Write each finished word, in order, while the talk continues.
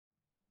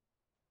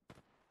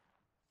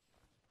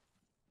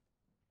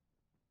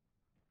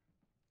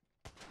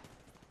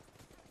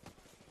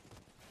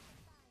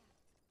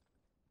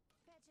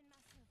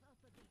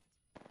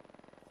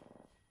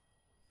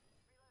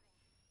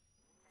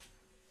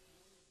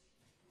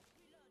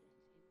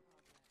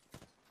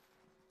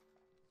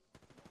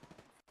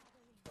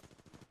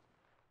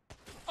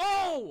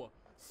No!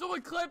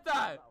 Someone clip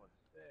that!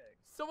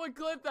 Someone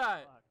clip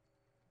that!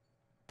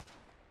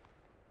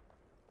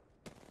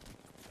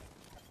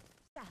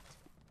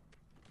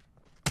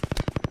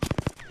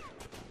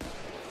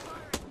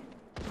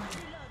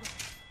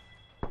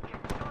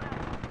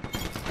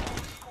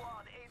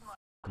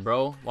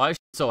 Bro, why is shit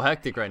so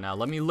hectic right now?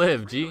 Let me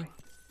live, G.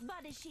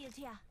 Body shield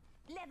here.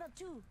 Level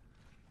 2.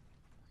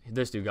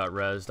 This dude got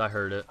rezzed. I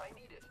heard it. I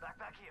need it.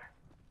 Back here.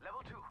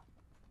 Level 2.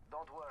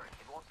 Don't worry,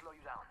 it won't slow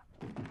you down.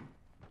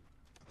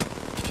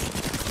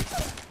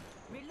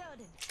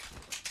 Reloaded.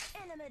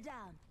 Enemy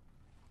down.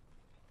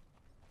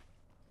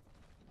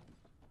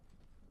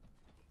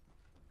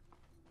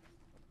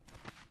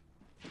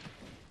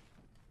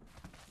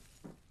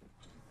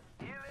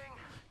 Healing.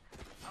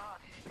 Ah,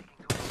 this is taking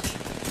too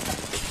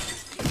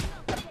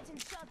long. Getting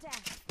shot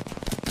at.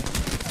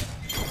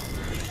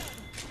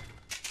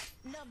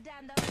 Knock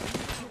down the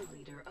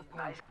leader of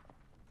Nice.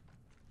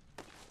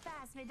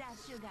 pass me that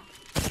sugar.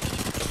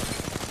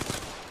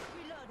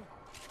 Reloaded.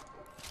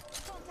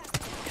 Contact.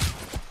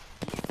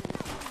 Listen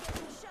up, I'm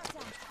getting shot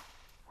at.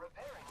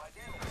 Repairing my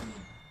damage.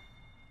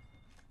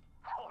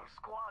 Whole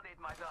squad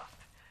ate my dust.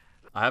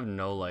 I have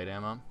no light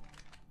ammo.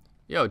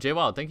 Yo, J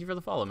Wild, thank you for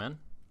the follow, man.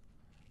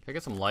 Can I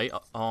get some light?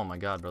 Oh my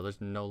god, bro,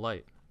 there's no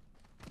light.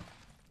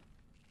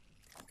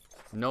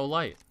 No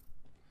light.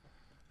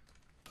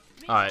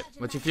 Alright,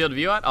 what's your field of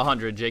view at?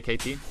 100,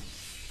 JKT.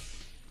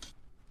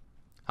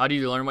 How do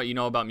you learn what you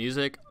know about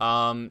music?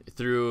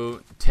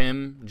 Through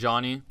Tim,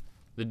 Johnny,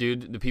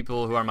 the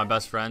people who are my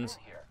best friends.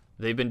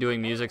 They've been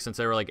doing music since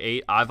they were like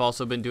 8. I've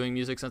also been doing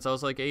music since I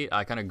was like 8.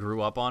 I kind of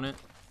grew up on it.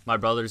 My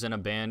brother's in a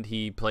band.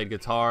 He played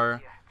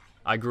guitar.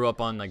 I grew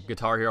up on like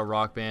Guitar Hero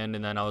Rock Band,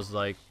 and then I was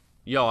like,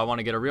 yo, I want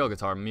to get a real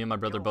guitar. Me and my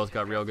brother both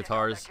got real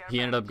guitars. He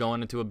ended up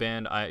going into a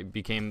band. I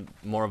became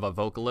more of a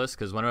vocalist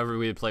because whenever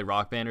we would play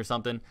Rock Band or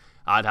something,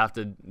 I'd have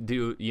to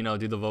do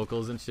the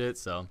vocals and shit.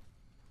 So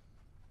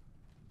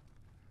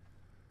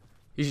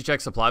you should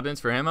check supply bins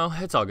for ammo.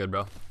 It's all good,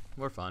 bro.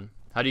 We're fine.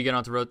 How do you get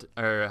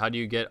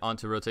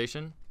onto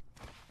rotation?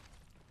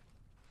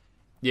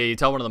 Yeah, you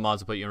tell one of the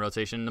mods to put you in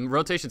rotation. The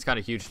rotation's kind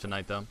of huge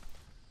tonight, though.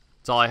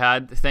 That's all I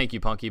had. Thank you,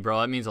 Punky, bro.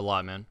 That means a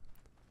lot, man.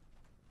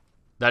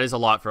 That is a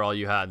lot for all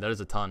you had. That is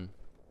a ton.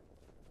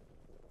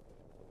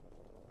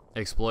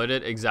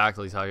 Exploited?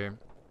 Exactly, Tiger.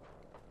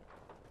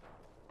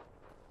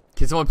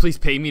 Can someone please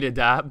pay me to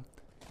dab?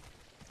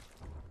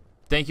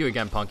 Thank you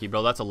again, Punky,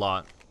 bro. That's a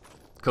lot.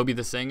 Kobi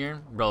the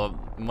singer? Bro,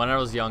 when I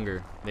was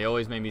younger, they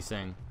always made me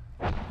sing.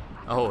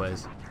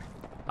 Always.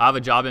 I have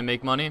a job and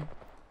make money?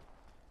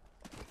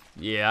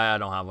 Yeah, I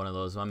don't have one of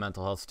those. My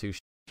mental health's too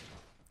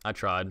I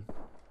tried.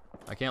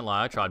 I can't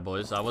lie. I tried,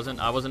 boys. I wasn't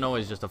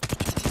always just a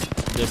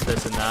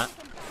this, and that.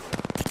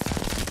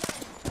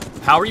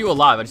 How are you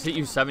alive? I just hit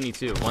you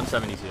 72.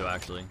 172,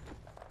 actually.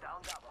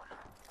 Down that one.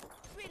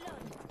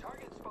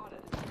 Target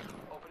spotted.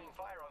 Opening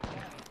fire on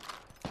enemy.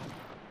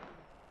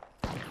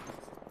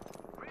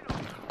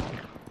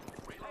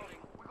 Reloading.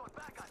 We got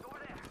bad guys over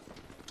there.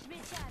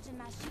 Recharging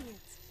my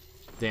shields.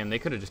 Damn, they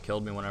could have just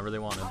killed me whenever they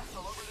wanted. Hostile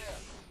over there.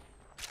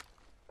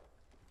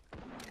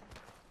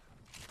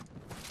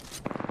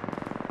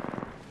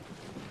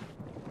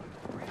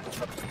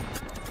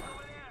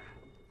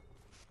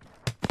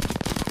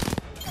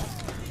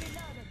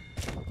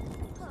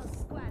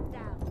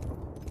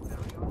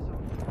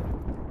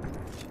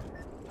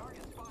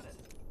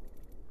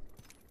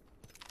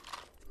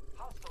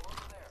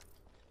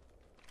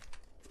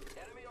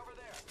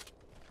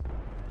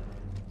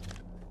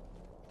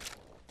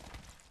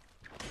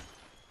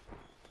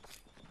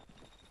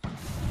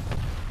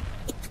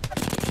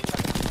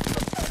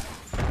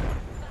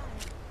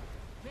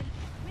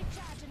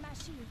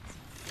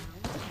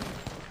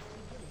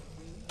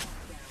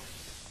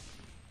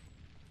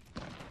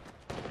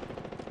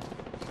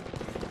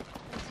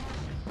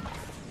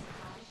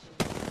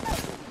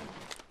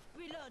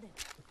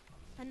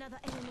 Another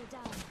enemy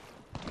down.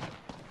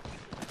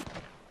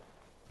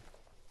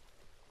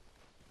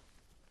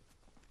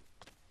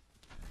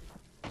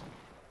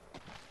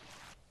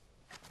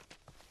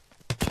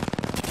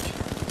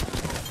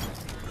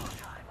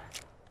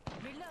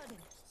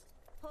 Reloading.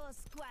 Whole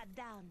squad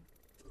down.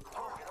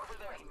 Target over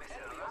there.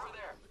 Enemy over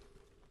there.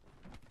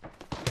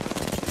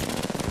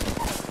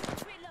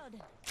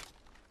 Reloading.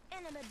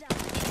 Enemy down.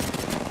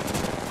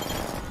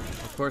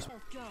 Of course. Just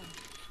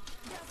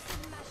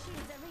in my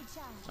shields and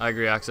recharge. I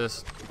agree,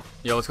 Axis.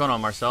 Yo, what's going on,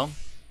 Marcel?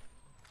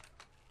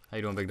 How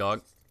you doing, big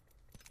dog?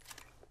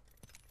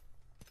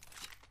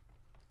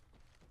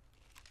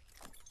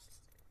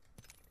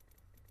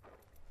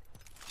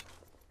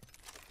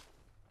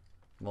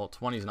 Well,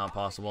 20's not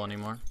possible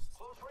anymore.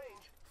 Close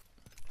range.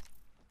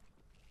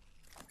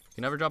 You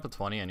can never drop a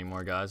 20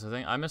 anymore, guys.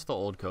 I missed the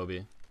old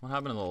Kobe. What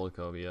happened to the old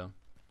Kobe, yo?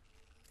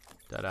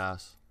 Dead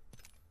ass.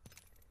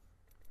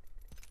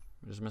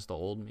 I just missed the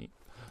old meat.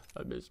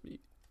 I miss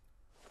meat.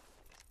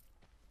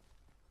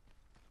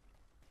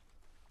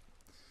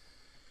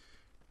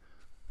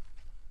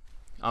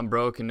 I'm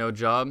broke and no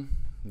job.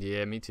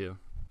 Yeah, me too.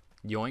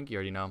 Yoink, you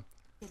already know.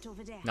 Get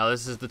over there. Now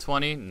this is the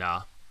 20?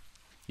 Nah.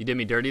 You did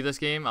me dirty this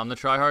game. I'm the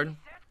tryhard. Set,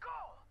 go.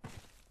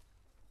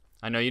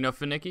 I know you know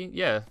Finicky.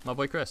 Yeah, my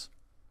boy Chris.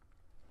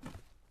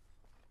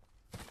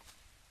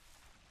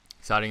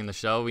 Exciting in the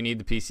show. We need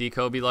the PC,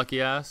 Kobe,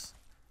 lucky ass.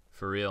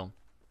 For real.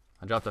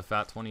 I dropped a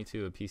fat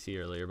 22 at PC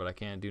earlier, but I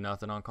can't do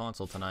nothing on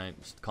console tonight.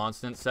 Just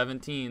constant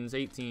 17s,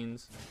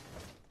 18s.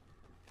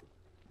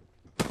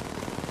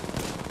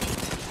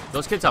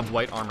 Those kids have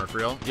white armor, for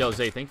real. Yo,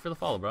 Zay, thank you for the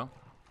follow, bro.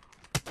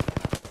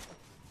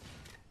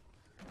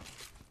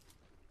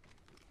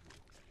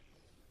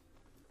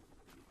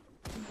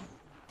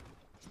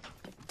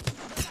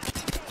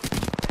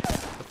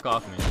 Fuck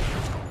off me.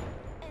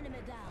 Enemy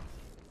down.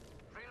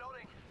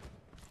 Reloading.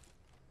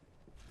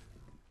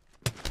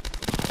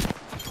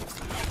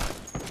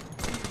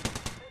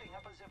 Setting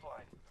up a zip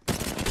line.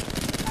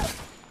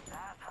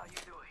 That's how you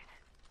do it.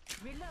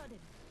 Reloaded.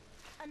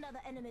 Another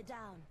enemy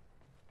down.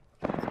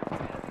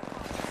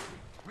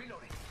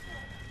 Reloading.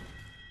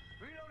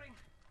 Reloading.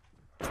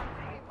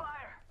 Taking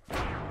fire.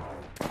 Taking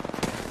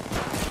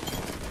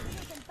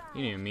fire.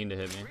 You didn't even mean to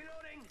hit me.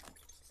 Reloading.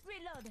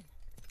 Reloaded.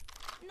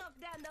 Knock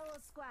down the whole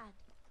squad.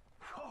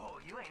 Oh,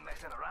 you ain't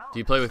messing around. Do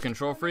you play with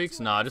control freaks?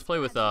 Nah, I just play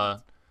with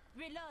Reloaded.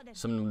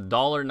 some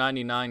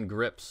 $1.99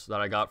 grips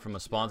that I got from a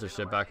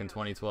sponsorship back in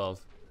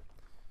 2012.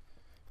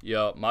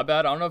 Yo, my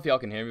bad. I don't know if y'all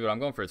can hear me, but I'm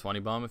going for a 20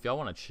 bomb. If y'all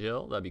want to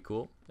chill, that'd be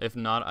cool. If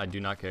not, I do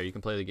not care. You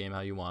can play the game how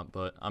you want,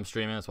 but I'm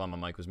streaming. That's why my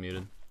mic was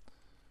muted.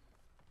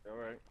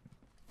 Alright.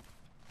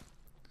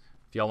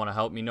 If y'all want to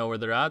help me know where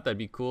they're at, that'd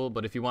be cool.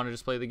 But if you want to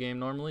just play the game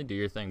normally, do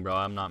your thing, bro.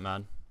 I'm not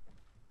mad.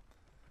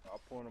 I'll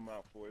point them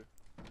out for you.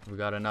 We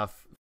got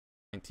enough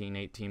 19,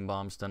 18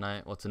 bombs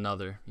tonight. What's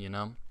another, you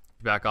know?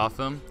 Back off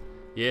them.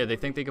 Yeah, they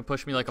think they could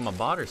push me like I'm a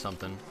bot or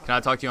something. Can I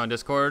talk to you on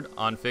Discord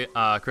on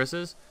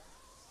Chris's?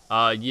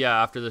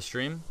 Yeah, after the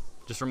stream.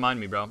 Just remind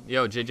me, bro.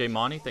 Yo, JJ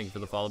Monty, thank you for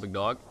the follow, big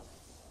dog.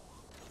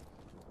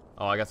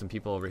 Oh, I got some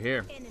people over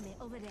here. Enemy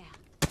over there.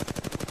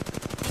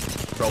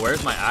 Bro,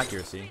 where's my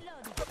accuracy?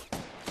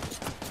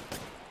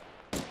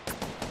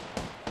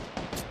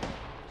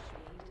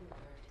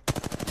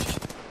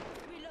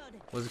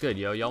 Reloaded. What's good,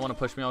 yo? Y'all want to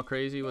push me all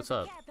crazy? What's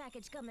up? Care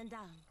package coming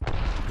down.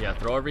 Yeah,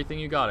 throw everything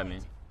you got at me.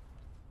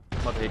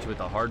 I'm about to hit you with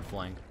a hard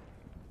flank.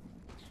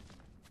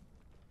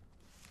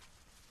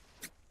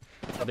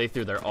 They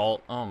threw their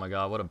ult. Oh my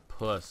god, what a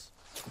puss.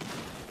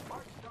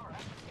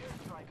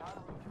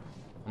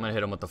 I'm gonna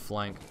hit him with the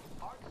flank.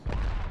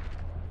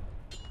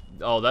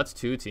 Oh, that's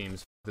two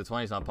teams. The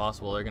 20's not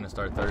possible. They're gonna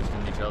start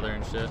thirsting each other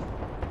and shit.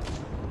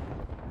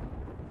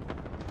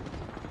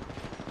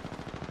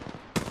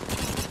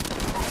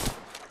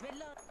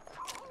 Reload.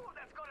 Oh,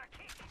 that's gonna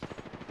kick.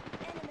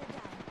 Enemy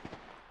down.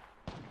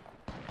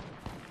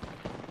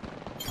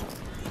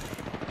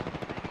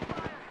 Taking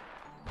fire.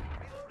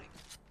 Reloading.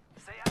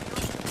 Say after.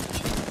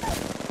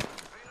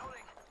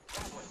 Reloading.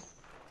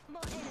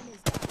 More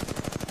enemies down.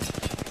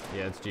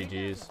 Yeah, it's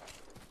GG's.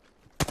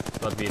 It's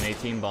about to be an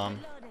 18 bomb.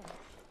 Reloaded.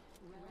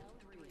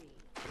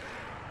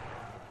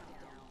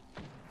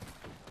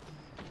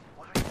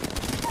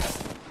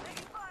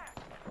 Taking fire.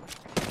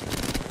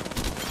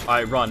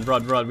 Alright, run,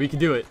 run, run. We can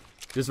do it.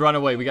 Just run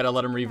away. We gotta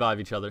let them revive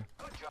each other.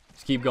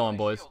 Just keep going,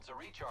 boys. Shields to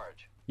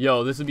recharge.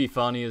 Yo, this would be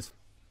funny as...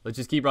 Let's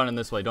just keep running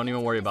this way. Don't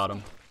even worry about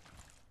him.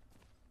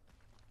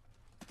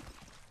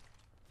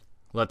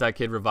 Let that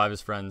kid revive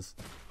his friends.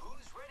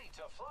 Who's ready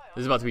to fly on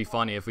This is about to be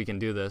funny if we can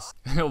do this.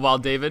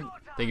 Wild David,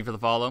 thank you for the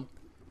follow.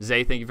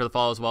 Zay, thank you for the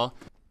follow as well.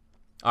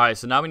 Alright,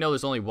 so now we know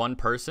there's only one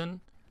person.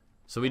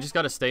 So we just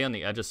gotta stay on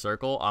the edge of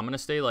circle. I'm gonna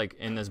stay like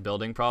in this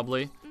building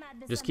probably.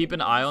 Just keep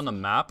an eye on the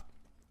map.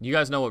 You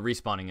guys know what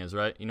respawning is,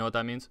 right? You know what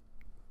that means?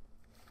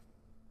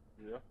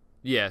 Yeah.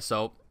 Yeah,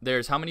 so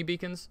there's how many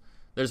beacons?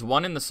 There's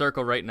one in the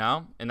circle right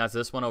now, and that's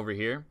this one over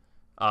here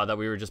that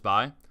we were just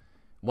by.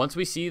 Once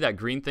we see that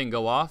green thing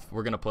go off,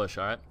 we're going to push,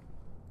 all right?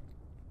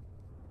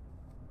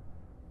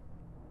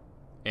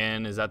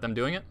 And is that them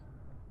doing it?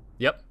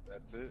 Yep,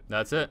 That's it.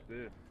 that's it.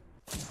 That's it.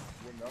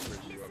 What number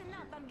is you up Listen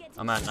up, I'm getting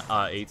I'm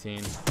at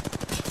 18.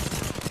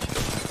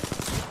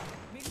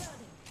 reloading.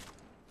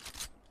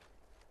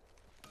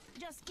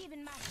 Just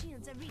giving my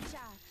shields a recharge.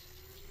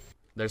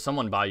 There's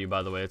someone by you,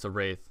 by the way. It's a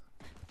Wraith.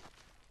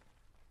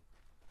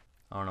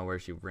 I don't know where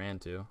she ran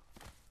to.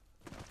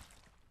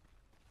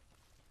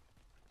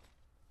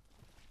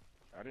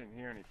 I didn't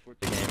hear any Game,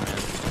 footsteps. man.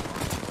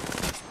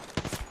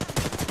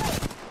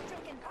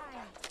 Taking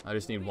fire. I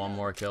just need one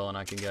more kill and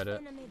I can get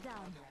it. Enemy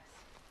down.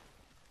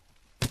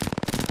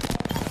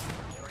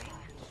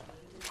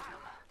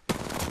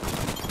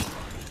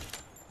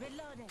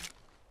 Reloading.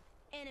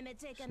 Enemy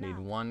Just taken need out.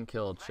 one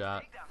kill,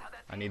 chat.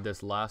 I need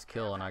this last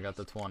kill and I got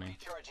the 20.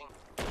 Recharging.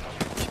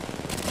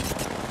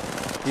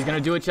 He's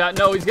gonna do it, chat.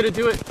 No, he's gonna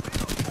do it.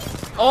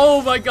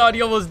 Oh my god,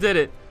 he almost did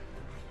it.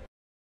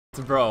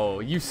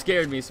 Bro, you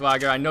scared me,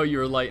 Swagger. I know you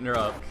were lighting her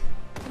up.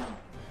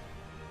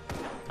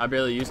 I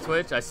barely use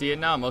Twitch. I see it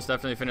now. Most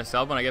definitely finish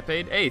sub when I get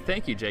paid. Hey,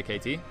 thank you,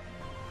 JKT.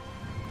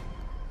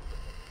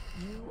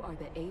 You are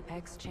the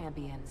Apex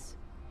champions.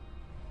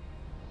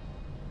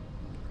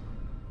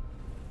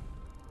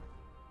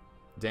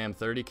 Damn,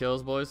 30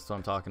 kills, boys. That's what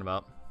I'm talking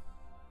about.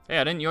 Hey,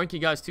 I didn't yoink you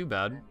guys too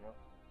bad. Yeah.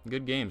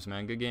 Good games,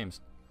 man. Good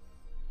games.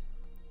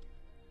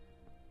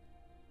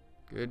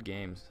 Good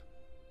games.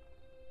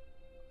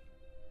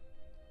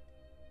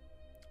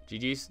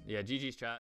 GG's? Yeah, GG's chat.